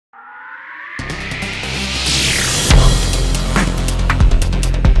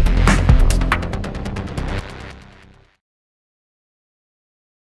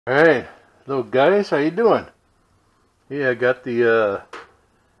Alright, hello guys, how you doing? Yeah, I got the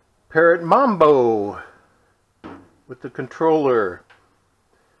Parrot Mambo with the controller.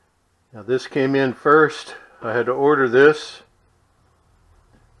 Now this came in first. I had to order this,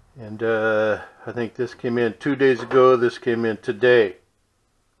 and I think this came in 2 days ago. This came in today.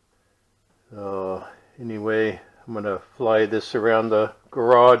 So anyway, I'm gonna fly this around the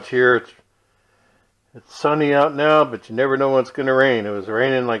garage here. It's sunny out now, but you never know when it's going to rain. It was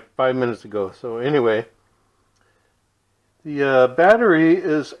raining like 5 minutes ago. So anyway, the battery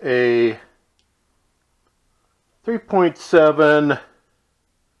is a 3.7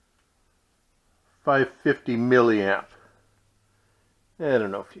 550 milliamp. I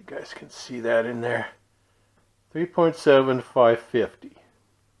don't know if you guys can see that in there. 3.7 550.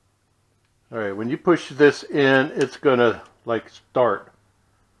 Alright, when you push this in, it's going to like start.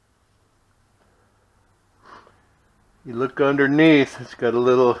 You look underneath, it's got a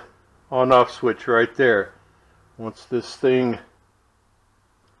little on-off switch right there. Once this thing,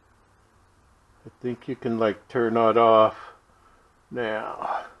 I think you can like turn it off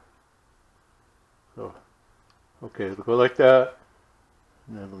now. So, okay, it'll go like that,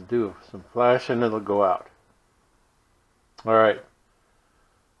 and it'll do some flash and it'll go out. Alright,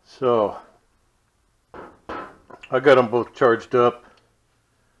 so I got them both charged up.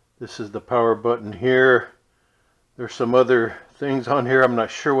 This is the power button here. There's some other things on here. I'm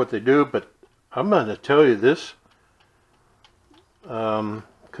not sure what they do, but I'm going to tell you this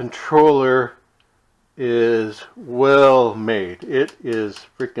controller is well made. It is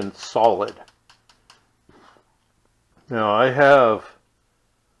freaking solid. Now I have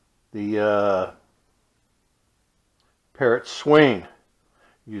the Parrot Swain.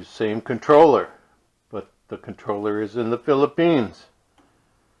 Use same controller, but the controller is in the Philippines.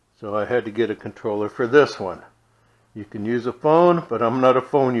 So I had to get a controller for this one. You can use a phone, but I'm not a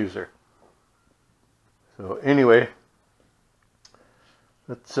phone user. So anyway,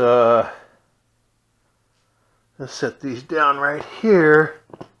 let's set these down right here.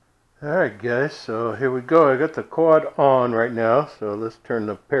 Alright guys, so here we go. I got the quad on right now, so let's turn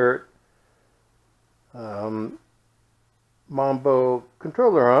the Parrot Mambo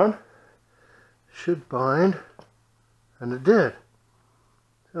controller on. Should bind, and it did.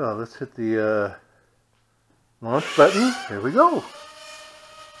 So let's hit the launch button. Here we go.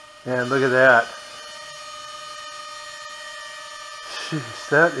 And look at that. Jeez,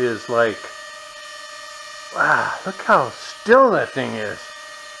 that is like, wow, look how still that thing is.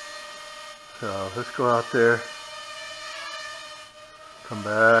 So let's go out there, come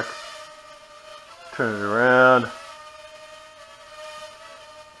back, turn it around.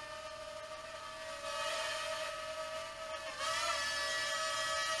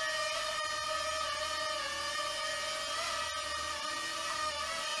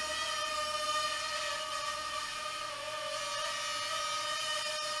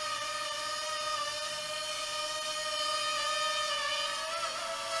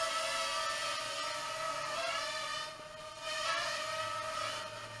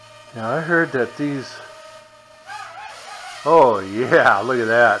 Now I heard that these, oh yeah, look at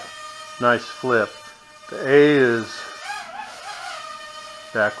that, nice flip. The A is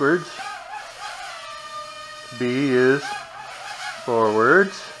backwards, B is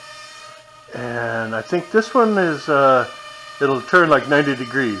forwards, and I think this one is, it'll turn like 90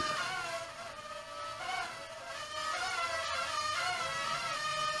 degrees.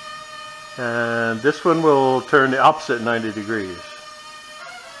 And this one will turn the opposite 90 degrees.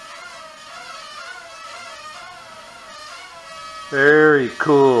 Very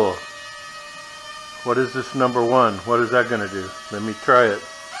cool. What is this number one? What is that going to do? Let me try it.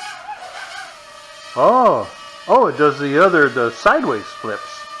 Oh, it does the sideways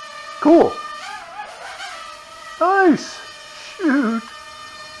flips. Cool. Nice. Shoot.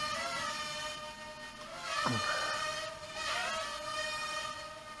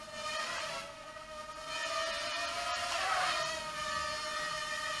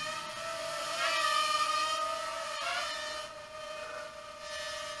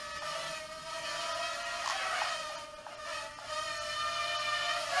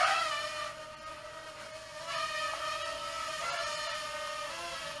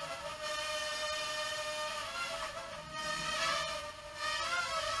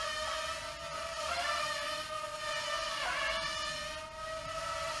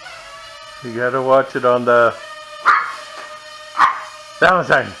 You gotta watch it on the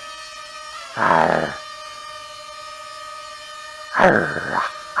Valentine.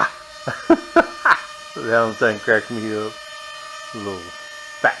 Valentine cracked me up. Little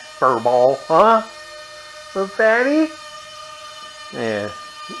fat fur ball, huh? Little fatty? Yeah,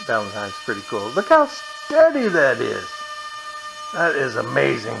 Valentine's pretty cool. Look how steady that is. That is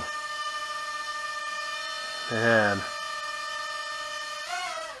amazing. And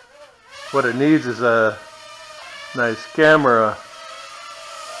what it needs is a nice camera.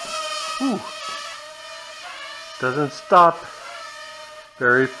 Ooh. Doesn't stop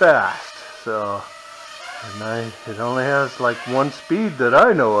very fast. So it only has like one speed that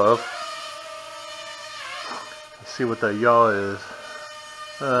I know of. Let's see what that yaw is.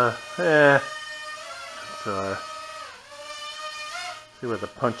 So see what the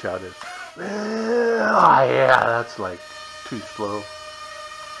punch out is. Oh yeah, that's like too slow.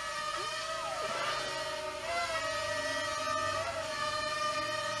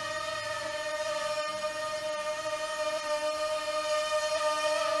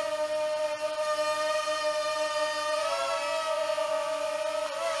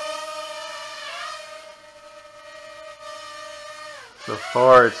 So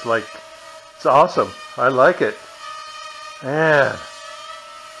far, it's awesome. I like it. Man,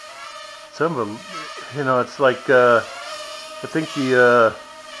 some of them, you know, it's like, I think I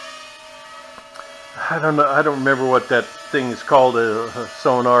don't know, I don't remember what that thing is called, a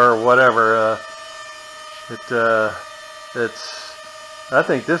sonar or whatever. I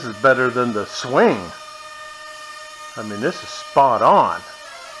think this is better than the swing. I mean, this is spot on.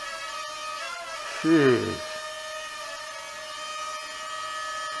 Jeez.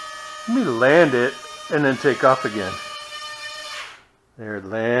 Let me land it and then take off again. There it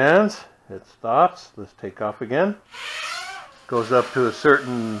lands. It stops. Let's take off again. Goes up to a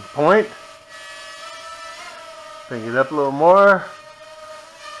certain point. Bring it up a little more.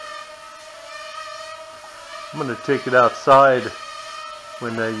 I'm going to take it outside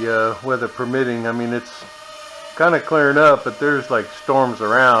when the weather permitting. I mean, it's kind of clearing up, but there's like storms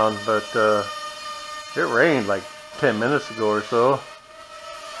around. But it rained like 10 minutes ago or so.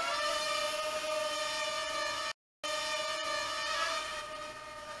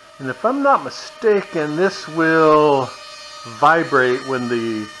 And if I'm not mistaken, this will vibrate when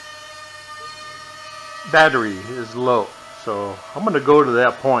the battery is low. So I'm going to go to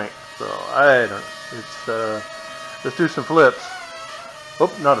that point. So I don't. Let's do some flips.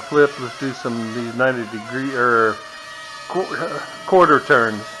 Oh, not a flip. Let's do these 90-degree or quarter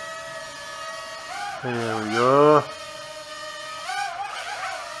turns. There we go.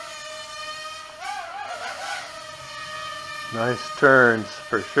 Nice turns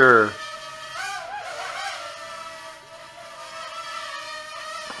for sure.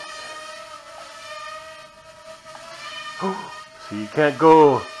 So you can't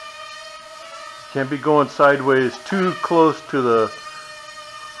be going sideways too close to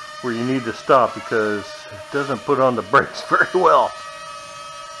where you need to stop, because it doesn't put on the brakes very well.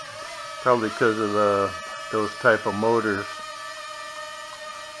 Probably because of those type of motors.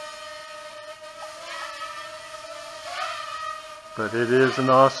 But it is an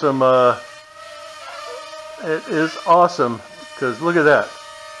awesome, it is awesome, because look at that.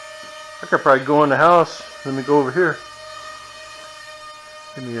 I could probably go in the house. Let me go over here.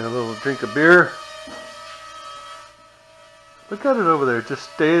 Give me a little drink of beer. Look at it over there. It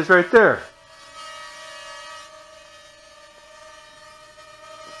just stays right there.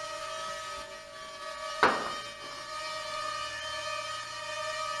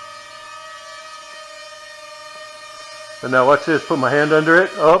 But now watch this, put my hand under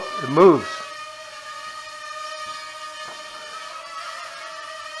it, oh, it moves.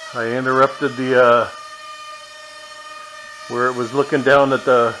 I interrupted where it was looking down at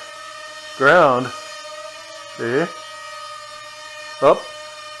the ground. See? Oh,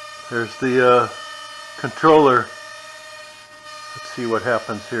 there's the controller. Let's see what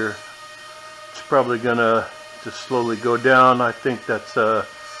happens here. It's probably gonna just slowly go down. I think that's the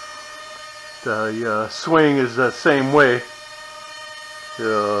swing is the same way.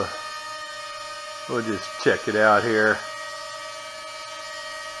 So we'll just check it out here.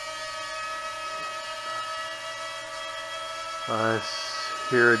 I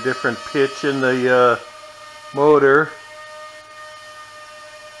hear a different pitch in the motor.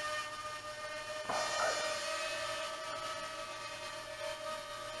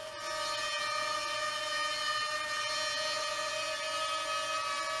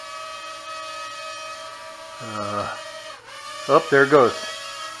 Oh, there it goes.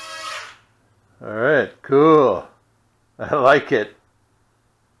 All right, cool. I like it.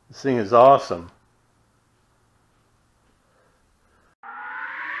 This thing is awesome.